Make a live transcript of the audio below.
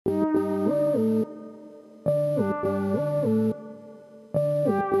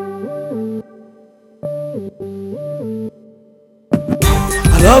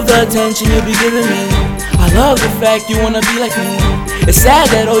love the attention you be giving me. I love the fact you wanna be like me. It's sad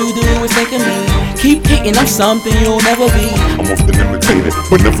that all you do is think of me. Keep hating, I'm something you'll never be. I'm often imitated,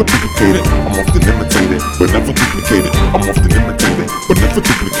 but never duplicated. I'm often imitated, but never duplicated. I'm often imitated, but never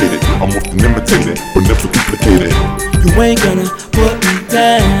duplicated. I'm often imitated, but never duplicated. You ain't gonna put me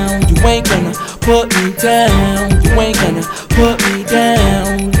down. You ain't gonna put me down. You ain't gonna put me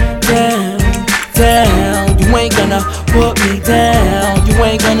down. Down. You ain't gonna put me down. You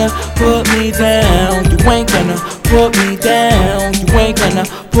ain't gonna put me down. You ain't gonna put me down. You ain't gonna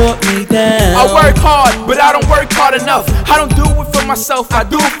put me down. I work hard, but I don't work hard enough. I don't do it for myself, I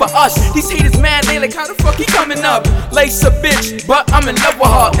do it for us. These haters mad, they like, how the fuck he coming up? Lace a bitch, but I'm in love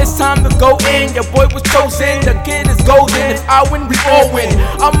with her. It's time to go in, your boy was chosen. The kid is golden, if I win, we all win.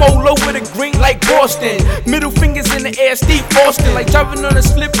 I'm all over the green like Boston. Middle fingers in the air, Steve Austin. Like driving on a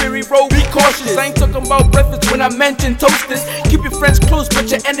slippery road, be cautious. I ain't talking about breakfast when I mention toasters. Keep your friends close, but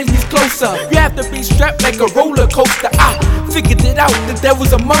your enemies closer. You have to be strapped like a roller coaster. I figured it out, the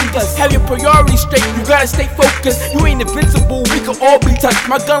devil's among us. Have your priorities straight, you gotta stay focused. You ain't invincible, we can all be touched.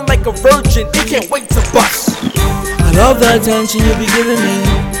 My gun like a virgin, it can't wait to bust. I love the attention you be giving me.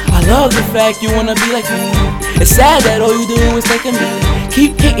 I love the fact you wanna be like me. It's sad that all you do is think of me.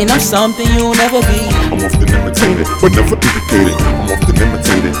 Keep hating, I'm something you'll never be. I'm often imitated, but never duplicated. I'm often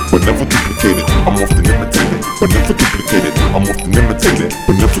imitated, but never duplicated. I'm often imitated, but never duplicated. I'm often imitated,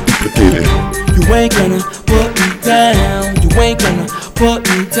 but never duplicated. You ain't gonna put me down. You ain't gonna put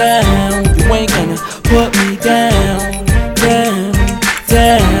me down. You ain't gonna put me down. Down.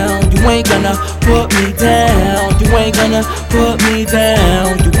 You ain't gonna put me down. You ain't gonna put me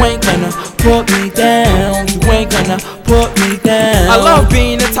down. You ain't gonna put me down. You ain't gonna put me down. I love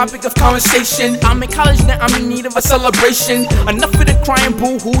being the topic of conversation. I'm in college now, I'm in need of a celebration. Enough of the crying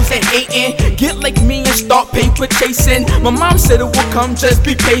boo-hoos and hating. Get like me and start paper chasing. My mom said it will come, just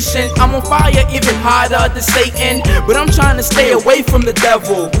be patient. I'm on fire, even harder than Satan. But I'm trying to stay away from the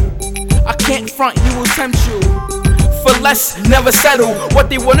devil. I can't front, you will tempt you. For less, never settle. What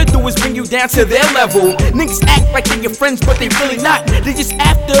they wanna do is bring you down to their level. Niggas act like they're your friends, but they really not. They just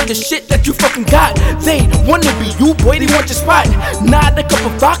after the shit that you fucking got. They wanna be you, boy, they want your spot. Not a cup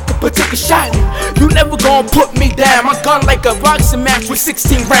of vodka, but take a shot. You never gonna put me down. My gun like a boxing match with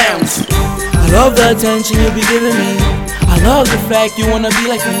 16 rounds. I love the attention you be giving me. I love the fact you wanna be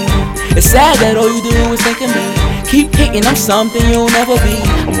like me. It's sad that all you do is think of me. Keep hating, I'm something you'll never be.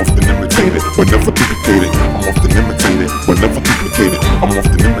 I'm often imitated, but never duplicated. I'm often imitated, but never duplicated. I'm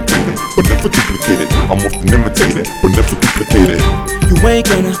often imitated, but never duplicated. I'm often imitated, but never duplicated. You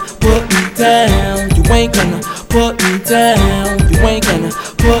ain't gonna put me down. You ain't gonna put me down. You ain't gonna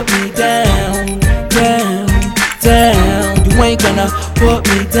put me down. You ain't gonna put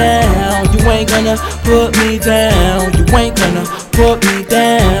me down. You ain't gonna put me down. You ain't gonna put me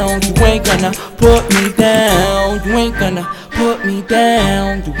down. You ain't gonna put me down. You ain't gonna put me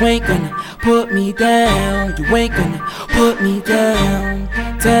down. You ain't gonna put me down. You ain't gonna put me down.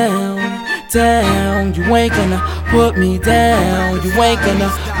 Down. You ain't gonna put me down. You ain't gonna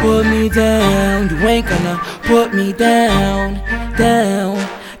put me down. You ain't gonna put me down.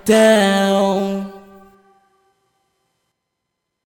 Down.